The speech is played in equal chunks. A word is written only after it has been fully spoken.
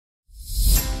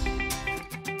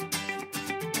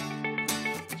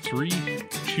3,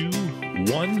 2,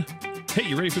 1. Hey,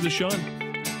 you ready for this, Sean?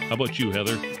 How about you,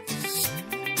 Heather?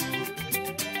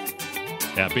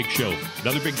 Yeah, big show.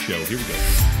 Another big show. Here we go.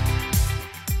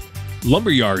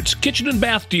 Lumberyards, kitchen and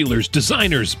bath dealers,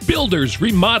 designers, builders,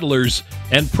 remodelers,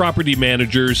 and property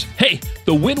managers. Hey,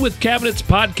 the Win with Cabinets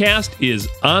podcast is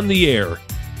on the air.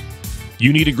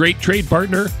 You need a great trade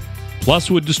partner?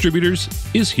 Pluswood Distributors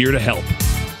is here to help.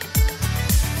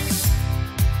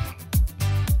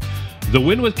 The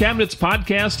Win with Cabinets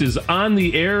podcast is on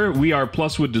the air. We are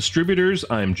Pluswood Distributors.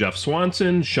 I'm Jeff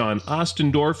Swanson. Sean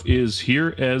Ostendorf is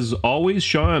here as always.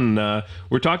 Sean,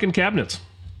 we're talking cabinets.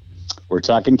 We're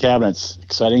talking cabinets.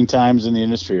 Exciting times in the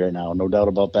industry right now, no doubt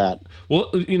about that.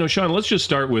 Well, Sean, let's just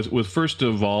start with first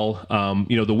of all,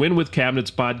 the Win with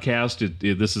Cabinets podcast.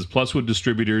 This is Pluswood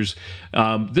Distributors.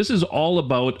 This is all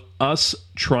about us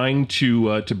trying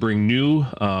to bring new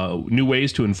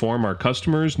ways to inform our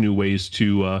customers, new ways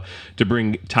to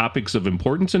bring topics of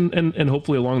importance, and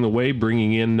hopefully along the way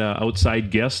bringing in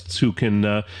outside guests who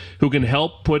can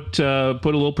help put a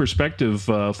little perspective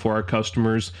for our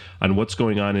customers on what's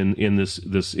going on in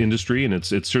this industry, and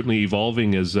it's certainly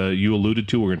evolving, as you alluded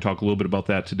to. We're going to talk a little bit about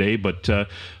that today, but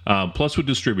Pluswood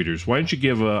Distributors, why don't you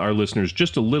give our listeners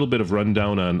just a little bit of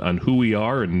rundown on who we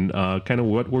are and kind of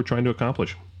what we're trying to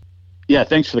accomplish? Yeah,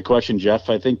 thanks for the question, Jeff.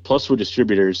 I think Pluswood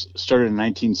Distributors started in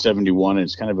 1971, and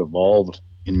it's kind of evolved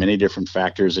in many different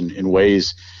factors and in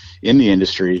ways in the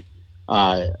industry.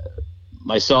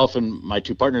 Myself and my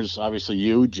two partners, obviously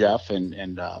you, Jeff,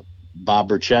 and Bob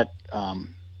Burchett,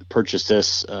 purchased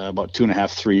this about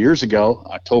 2.5-3 years ago,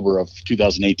 October of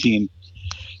 2018,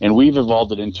 and we've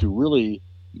evolved it into really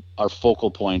our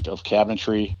focal point of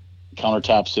cabinetry,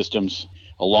 countertop systems,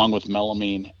 along with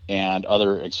melamine and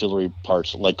other auxiliary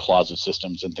parts like closet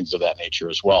systems and things of that nature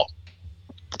as well.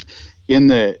 In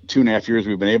the 2.5 years,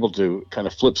 we've been able to kind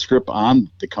of flip script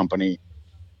on the company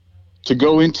to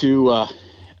go into a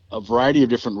variety of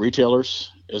different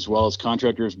retailers, as well as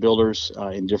contractors, builders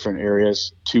in different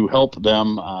areas, to help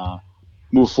them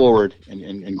move forward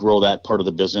and grow that part of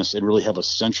the business and really have a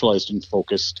centralized and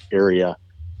focused area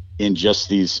in just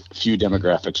these few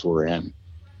demographics we're in.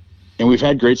 And we've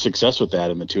had great success with that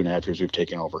in the 2.5 years we've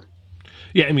taken over.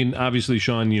 Yeah, I mean, obviously,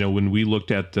 Sean, when we looked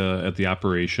at the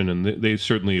operation, and they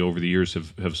certainly over the years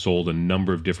have sold a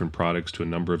number of different products to a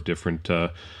number of different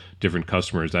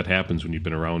customers. That happens when you've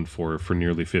been around for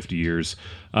nearly 50 years.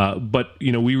 But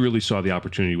we really saw the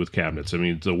opportunity with cabinets. I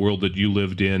mean, the world that you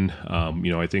lived in.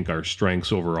 I think our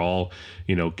strengths overall,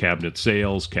 cabinet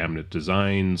sales, cabinet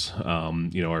designs,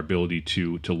 our ability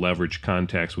to leverage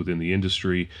contacts within the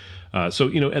industry. So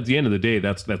at the end of the day,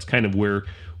 that's kind of where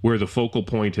the focal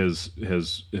point has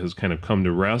kind of come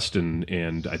to rest,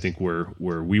 and I think where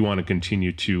we want to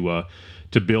continue to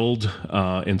build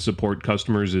and support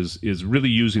customers is really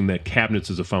using that cabinets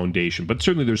as a foundation. But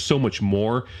certainly there's so much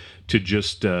more to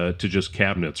just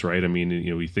cabinets, right? I mean,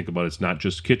 you think about it's not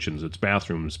just kitchens, it's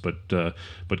bathrooms, but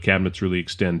cabinets really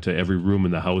extend to every room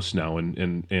in the house now.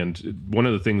 And one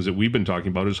of the things that we've been talking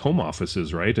about is home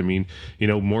offices, right? I mean,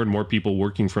 more and more people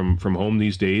working from home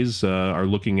these days are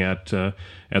looking at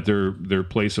their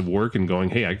place of work and going,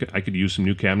 hey, I could use some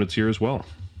new cabinets here as well.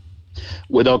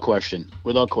 Without question.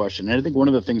 And I think one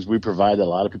of the things we provide that a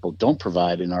lot of people don't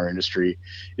provide in our industry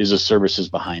is the services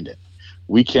behind it.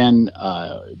 We can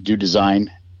do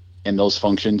design and those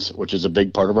functions, which is a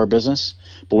big part of our business,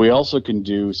 but we also can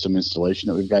do some installation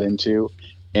that we've got into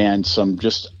and some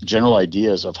just general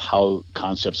ideas of how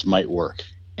concepts might work.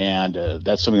 And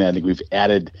that's something that I think we've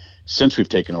added since we've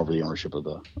taken over the ownership of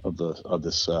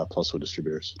this Pluswood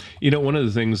Distributors. One of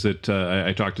the things that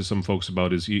I talked to some folks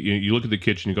about is you look at the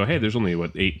kitchen, you go, hey, there's only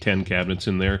 8-10 cabinets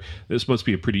in there. This must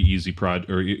be a pretty easy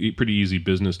pretty easy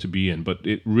business to be in, but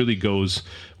it really goes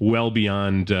well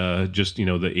beyond just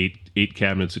the eight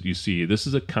cabinets that you see. This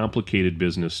is a complicated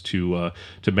business to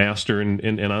master,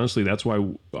 and honestly, that's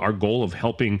why our goal of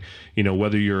helping,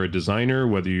 whether you're a designer,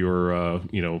 whether you're a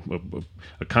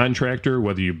contractor,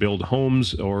 whether you build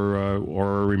homes or a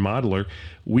remodeler,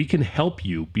 we can help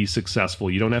you be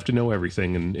successful. You don't have to know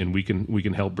everything, and we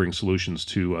can help bring solutions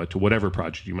to whatever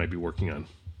project you might be working on.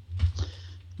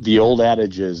 The old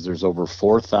adage is there's over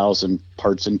 4,000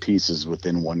 parts and pieces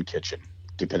within one kitchen,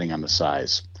 depending on the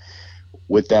size.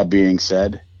 With that being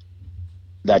said,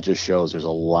 that just shows there's a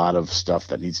lot of stuff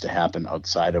that needs to happen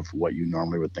outside of what you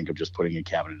normally would think of just putting a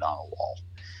cabinet on a wall.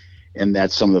 And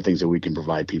that's some of the things that we can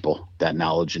provide people, that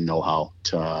knowledge and know-how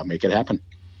to make it happen.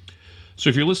 So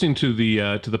if you're listening to the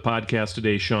podcast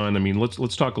today, Sean, I mean,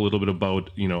 let's talk a little bit about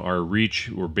our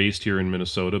reach. We're based here in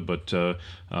Minnesota, but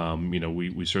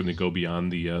we certainly go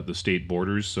beyond the state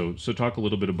borders. So talk a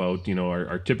little bit about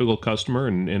our typical customer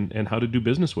and how to do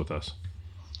business with us.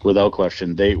 Without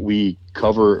question, we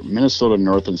cover Minnesota,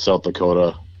 North and South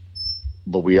Dakota,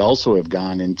 but we also have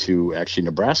gone into actually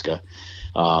Nebraska,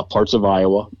 parts of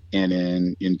Iowa,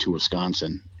 and into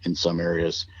Wisconsin in some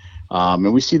areas,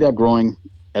 and we see that growing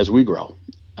as we grow.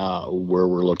 Where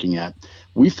we're looking at,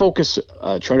 we try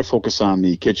to focus on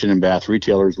the kitchen and bath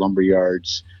retailers, lumber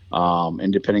yards,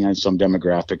 and depending on some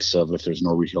demographics of if there's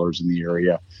no retailers in the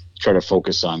area, try to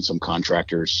focus on some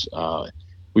contractors.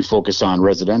 We focus on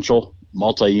residential,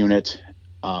 multi-unit,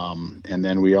 and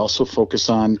then we also focus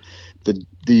on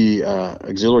the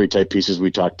auxiliary type pieces we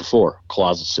talked before,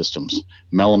 closet systems,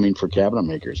 melamine for cabinet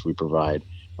makers we provide,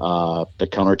 the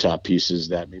countertop pieces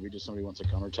that maybe just somebody wants a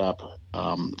countertop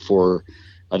for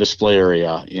a display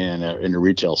area in a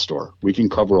retail store. We can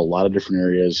cover a lot of different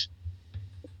areas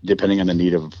depending on the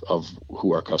need of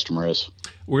who our customer is.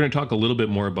 We're going to talk a little bit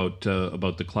more about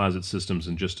the closet systems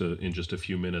in just a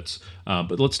few minutes,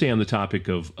 but let's stay on the topic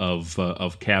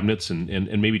of cabinets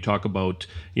and maybe talk about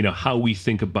how we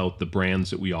think about the brands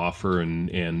that we offer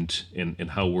and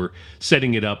how we're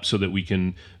setting it up so that we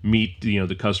can meet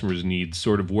the customer's needs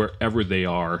sort of wherever they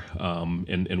are,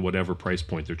 and whatever price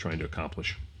point they're trying to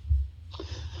accomplish.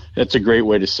 That's a great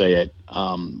way to say it.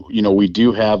 We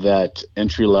do have that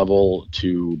entry level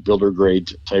to builder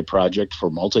grade type project for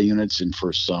multi-units and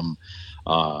for some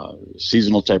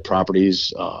seasonal type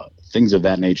properties, things of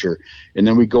that nature. And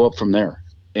then we go up from there.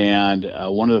 And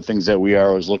one of the things that we are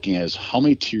always looking at is how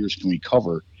many tiers can we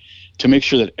cover to make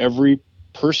sure that every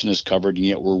person is covered and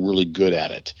yet we're really good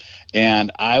at it. And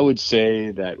I would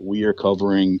say that we are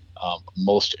covering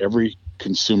most every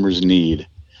consumer's need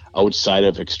outside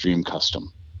of extreme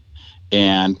custom.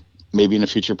 And maybe in a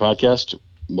future podcast,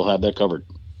 we'll have that covered.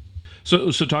 So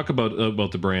talk about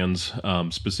the brands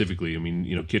specifically. I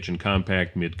mean, Kitchen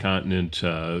Compact, Mid-Continent,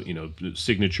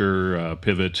 Signature,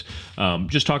 Pivot.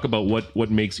 Just talk about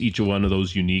what makes each one of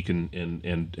those unique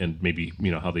and maybe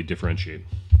how they differentiate.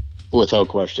 Without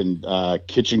question,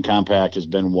 Kitchen Compact has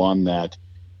been one that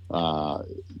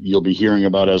you'll be hearing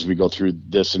about as we go through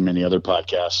this and many other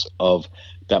podcasts of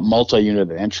that multi-unit,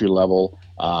 the entry level.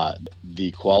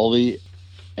 The quality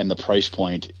and the price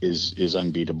point is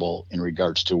unbeatable in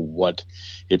regards to what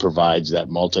it provides, that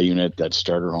multi-unit, that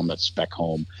starter home, that spec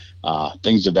home,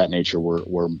 things of that nature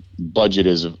where budget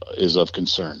is of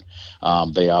concern.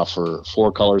 They offer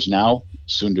 4 colors now,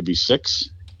 soon to be 6.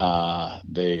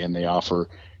 They offer,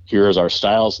 here is our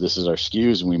styles, this is our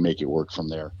SKUs, and we make it work from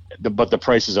there. But the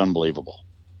price is unbelievable.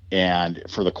 And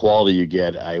for the quality you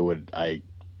get, I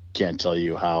can't tell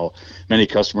you how many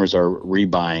customers are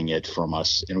rebuying it from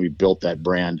us, and we built that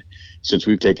brand since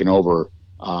we've taken over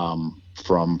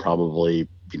from probably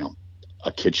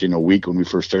a kitchen a week when we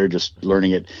first started just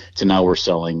learning it to now we're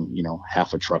selling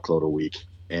half a truckload a week,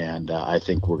 and I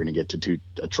think we're going to get to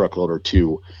a truckload or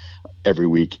 2 every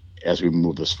week as we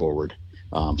move this forward.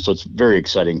 So it's a very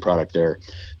exciting product there.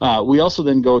 We also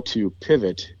then go to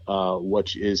Pivot,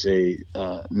 which is a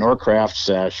Norcraft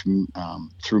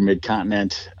 / through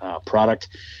Mid-Continent product.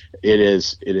 It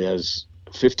has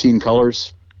 15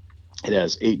 colors. It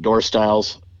has 8 door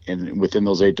styles, and within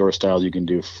those 8 door styles, you can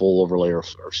do full overlay or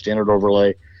standard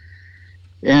overlay.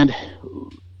 And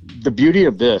the beauty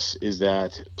of this is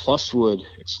that Pluswood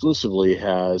exclusively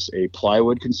has a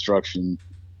plywood construction,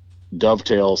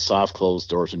 dovetail, soft close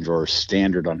doors and drawers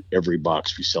standard on every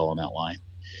box we sell on that line,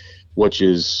 which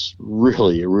is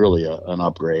really an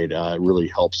upgrade. It really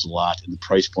helps a lot, and the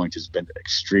price point has been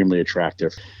extremely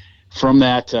attractive. From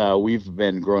that, we've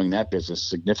been growing that business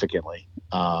significantly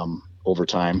over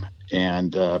time,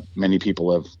 and many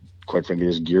people have, quite frankly,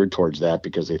 just geared towards that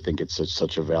because they think it's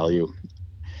such a value.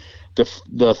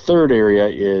 The third area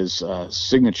is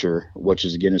Signature, which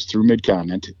is through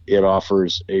Mid-Continent. It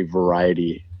offers a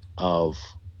variety of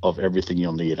everything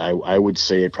you'll need. I would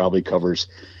say it probably covers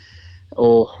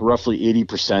roughly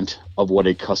 80% of what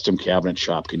a custom cabinet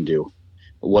shop can do.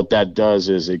 What that does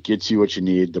is it gets you what you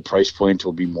need. The price point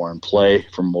will be more in play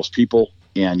for most people,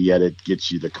 and yet it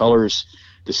gets you the colors,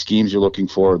 the schemes you're looking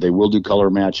for. They will do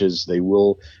color matches. They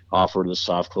will offer the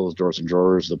soft closed doors and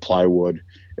drawers, the plywood,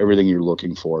 everything you're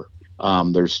looking for.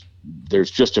 There's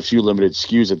just a few limited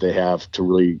SKUs that they have to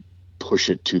really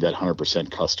push it to that 100%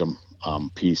 custom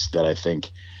piece that I think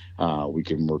we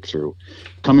can work through.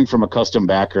 Coming from a custom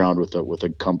background with a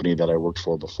company that I worked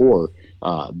for before,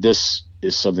 this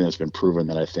is something that's been proven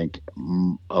that I think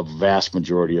a vast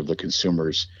majority of the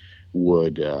consumers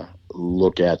would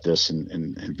look at this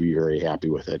and be very happy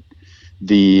with it.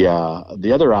 The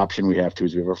other option we have too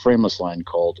is we have a frameless line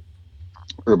called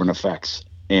Urban Effects,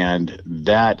 and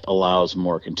that allows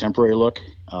more contemporary look.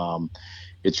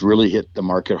 It's really hit the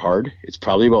market hard. It's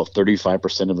probably about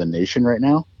 35% of the nation right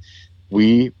now.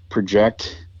 We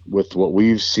project with what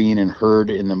we've seen and heard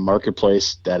in the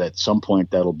marketplace that at some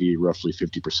point that'll be roughly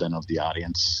 50% of the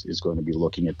audience is going to be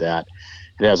looking at that.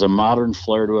 It has a modern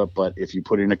flair to it, but if you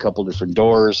put in a couple different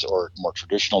doors or more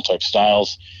traditional type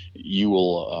styles, you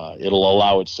will it'll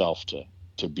allow itself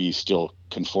to be still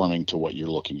conforming to what you're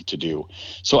looking to do.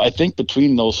 So I think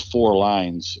between those four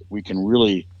lines, we can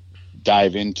really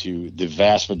dive into the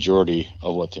vast majority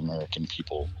of what the American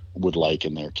people would like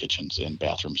in their kitchens and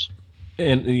bathrooms.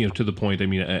 And to the point, I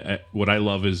mean, what I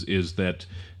love is that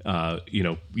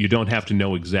you don't have to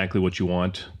know exactly what you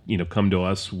want. Come to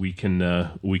us. We can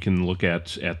look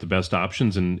at the best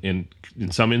options, and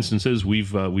in some instances,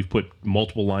 we've put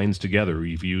multiple lines together.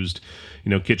 We've used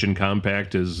kitchen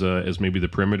compact as maybe the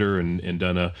perimeter, and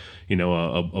done a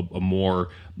more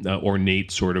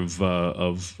ornate sort of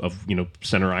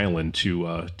center island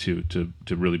to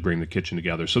really bring the kitchen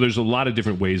together. So there's a lot of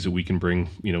different ways that we can bring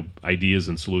ideas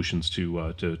and solutions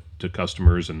to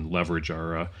customers and leverage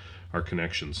our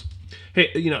connections.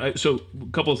 Hey, so a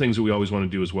couple of things that we always want to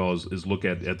do as well is look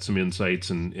at some insights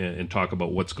and talk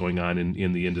about what's going on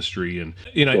in the industry. And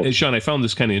Sean, I found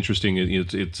this kind of interesting.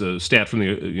 It's a stat from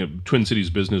the Twin Cities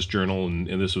Business Journal, and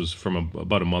this was from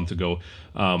about a month ago.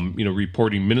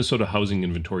 Reporting Minnesota housing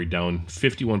inventory down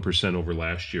 51% over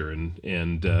last year, and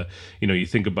you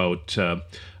think about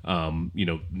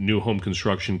new home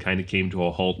construction kind of came to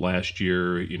a halt last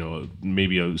year.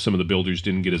 Maybe some of the builders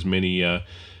didn't get as many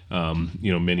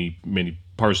many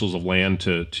parcels of land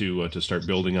to start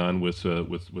building on with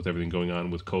everything going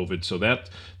on with COVID. So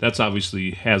that's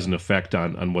obviously has an effect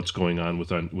on what's going on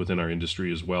within our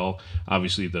industry as well.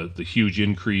 Obviously, the huge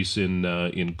increase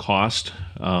in cost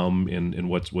and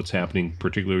what's happening,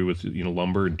 particularly with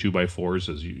lumber and 2x4s,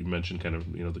 as you mentioned, kind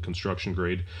of the construction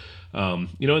grade. And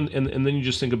then you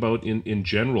just think about in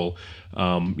general,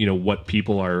 what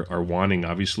people are wanting.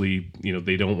 Obviously,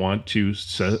 they don't want to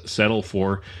settle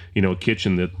for a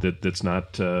kitchen that's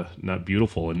not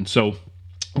beautiful, and so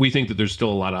we think that there's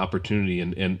still a lot of opportunity.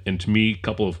 And to me, a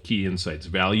couple of key insights: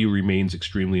 value remains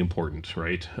extremely important,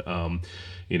 right?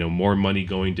 More money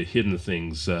going to hidden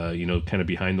things, kind of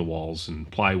behind the walls, and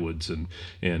plywoods and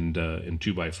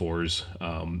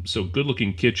 2x4s. So good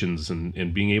looking kitchens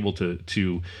and being able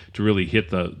to really hit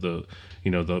the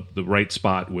right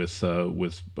spot with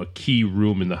a key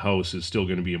room in the house is still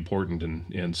going to be important,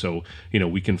 and so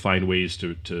we can find ways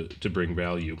to bring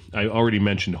value. I already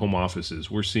mentioned home offices.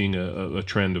 We're seeing a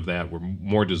trend of that, where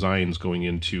more designs going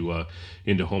into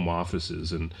home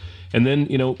offices, and then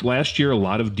last year a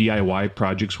lot of DIY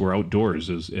projects were outdoors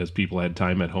as people had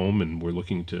time at home and were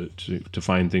looking to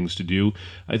find things to do.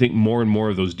 I think more and more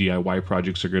of those DIY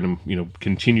projects are going to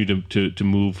continue to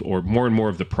move, or more and more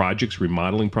of the projects,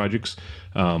 remodeling projects,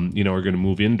 are going to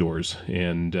move indoors.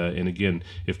 And again,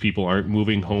 if people aren't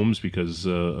moving homes because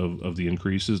of the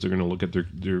increases, they're going to look at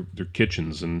their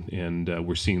kitchens, and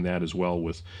we're seeing that as well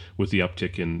with the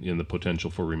uptick in the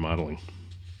potential for remodeling.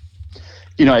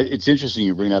 It's interesting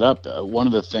you bring that up. One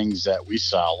of the things that we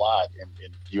saw a lot, and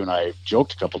you and I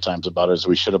joked a couple times about it, is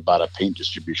we should have bought a paint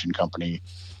distribution company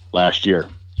last year.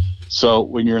 So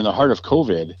when you're in the heart of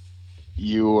COVID,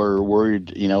 you are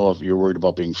worried, if you're worried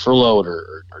about being furloughed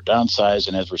or downsized.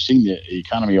 And as we're seeing the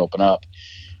economy open up,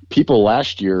 people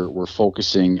last year were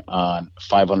focusing on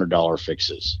 $500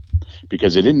 fixes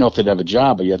because they didn't know if they'd have a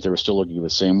job, but yet they were still looking at the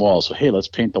same walls. So, hey, let's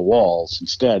paint the walls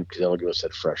instead, because that'll give us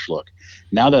that fresh look.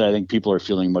 Now that I think people are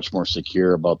feeling much more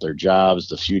secure about their jobs,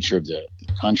 the future of the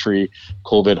country,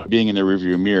 COVID being in the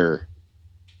rearview mirror,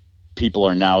 people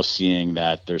are now seeing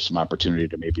that there's some opportunity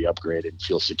to maybe upgrade and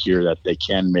feel secure that they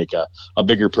can make a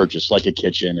bigger purchase, like a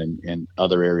kitchen and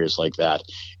other areas like that.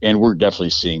 And we're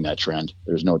definitely seeing that trend.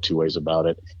 There's no two ways about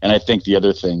it. And I think the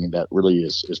other thing that really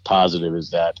is positive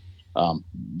is that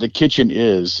the kitchen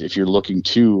is, if you're looking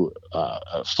to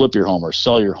flip your home or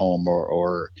sell your home,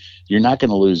 or you're not going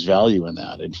to lose value in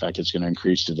that. In fact, it's going to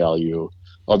increase the value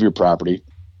of your property,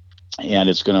 and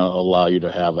it's going to allow you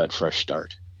to have that fresh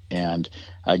start. And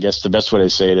I guess the best way to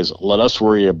say it is, let us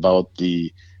worry about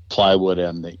the plywood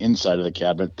and the inside of the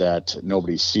cabinet that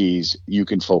nobody sees. You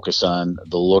can focus on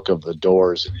the look of the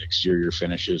doors and the exterior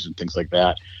finishes and things like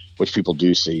that, which people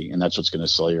do see, and that's what's going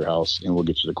to sell your house, and we'll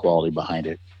get you the quality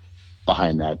behind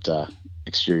that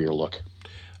exterior look.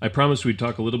 I promised we'd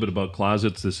talk a little bit about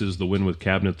closets. This is the Win with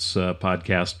Cabinets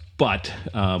podcast But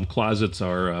closets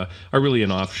are really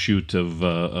an offshoot of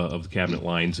the cabinet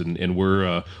lines, and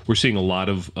we're seeing a lot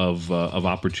of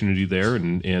opportunity there,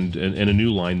 and a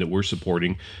new line that we're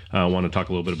supporting. I want to talk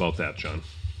a little bit about that, John.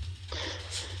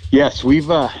 Yes, we've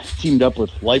teamed up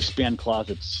with Lifespan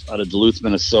Closets out of Duluth,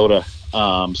 Minnesota.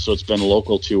 So it's been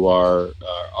local to our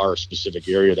specific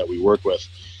area that we work with.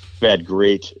 We've had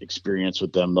great experience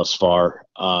with them thus far.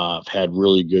 I've had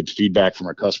really good feedback from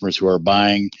our customers who are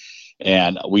buying,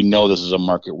 and we know this is a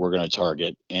market we're going to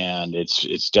target, and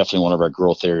it's definitely one of our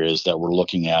growth areas that we're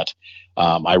looking at.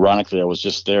 Ironically, I was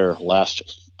just there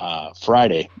last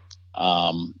Friday.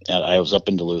 And I was up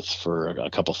in Duluth for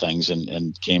a couple things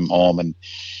and came home and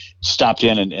stopped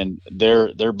in, and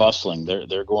they're bustling.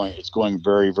 It's going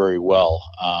very, very well.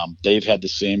 They've had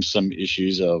some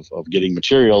issues of getting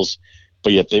materials,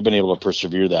 but yet they've been able to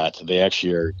persevere that. They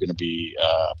actually are going to be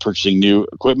purchasing new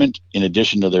equipment in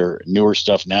addition to their newer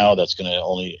stuff now. That's going to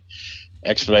only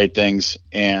expedite things,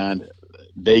 and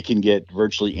they can get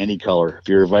virtually any color. If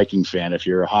you're a Viking fan, if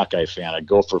you're a Hawkeye fan, a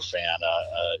Gopher fan,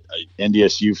 a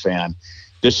NDSU fan,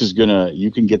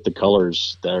 you can get the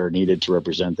colors that are needed to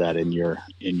represent that in your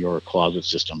closet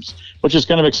systems, which is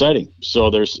kind of exciting. So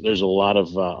there's a lot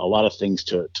of things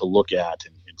to look at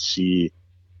and see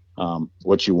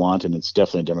what you want, and it's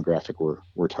definitely a demographic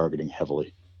we're targeting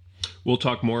heavily. We'll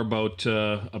talk more about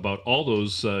all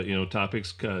those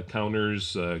topics,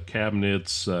 counters,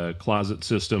 cabinets, closet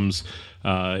systems,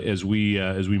 as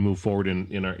we move forward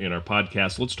in our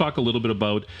podcast. Let's talk a little bit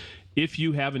about if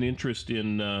you have an interest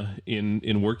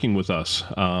in working with us.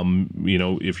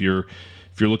 If you're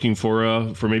looking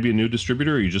for maybe a new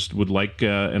distributor, or you just would like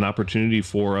an opportunity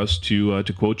for us to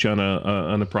quote you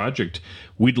on a project,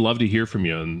 we'd love to hear from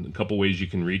you. And a couple ways you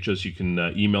can reach us: you can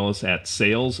email us at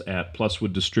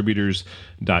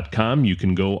sales@pluswooddistributors.com. You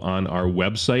can go on our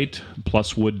website,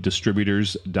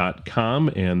 pluswooddistributors.com,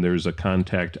 and there's a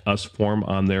contact us form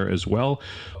on there as well.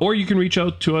 Or you can reach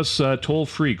out to us toll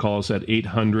free. Call us at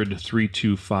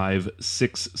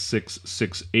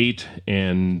 800-325-6668,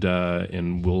 and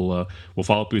we'll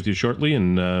follow up with you shortly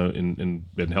and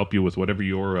help you with whatever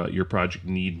your project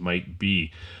need might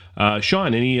be.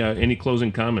 Sean, any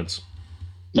closing comments?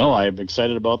 No, I'm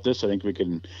excited about this. I think we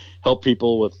can help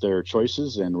people with their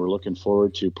choices, and we're looking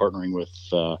forward to partnering with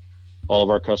all of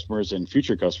our customers and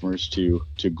future customers to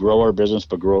grow our business,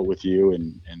 but grow it with you,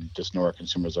 and just know our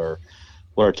consumers are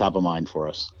top of mind for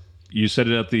us. You said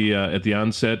it at the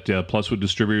onset. Pluswood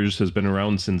Distributors has been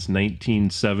around since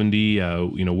 1970.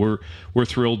 We're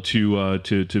thrilled to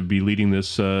be leading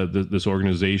this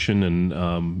organization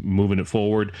and moving it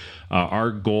forward.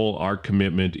 Our goal, our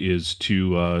commitment is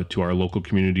to our local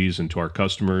communities and to our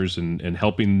customers, and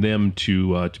helping them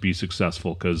to be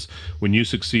successful. Because when you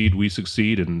succeed, we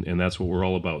succeed, and that's what we're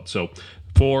all about. So.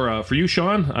 For you,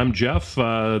 Sean, I'm Jeff.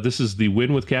 This is the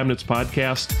Win with Cabinets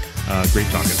podcast. Great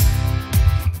talking.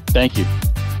 Thank you.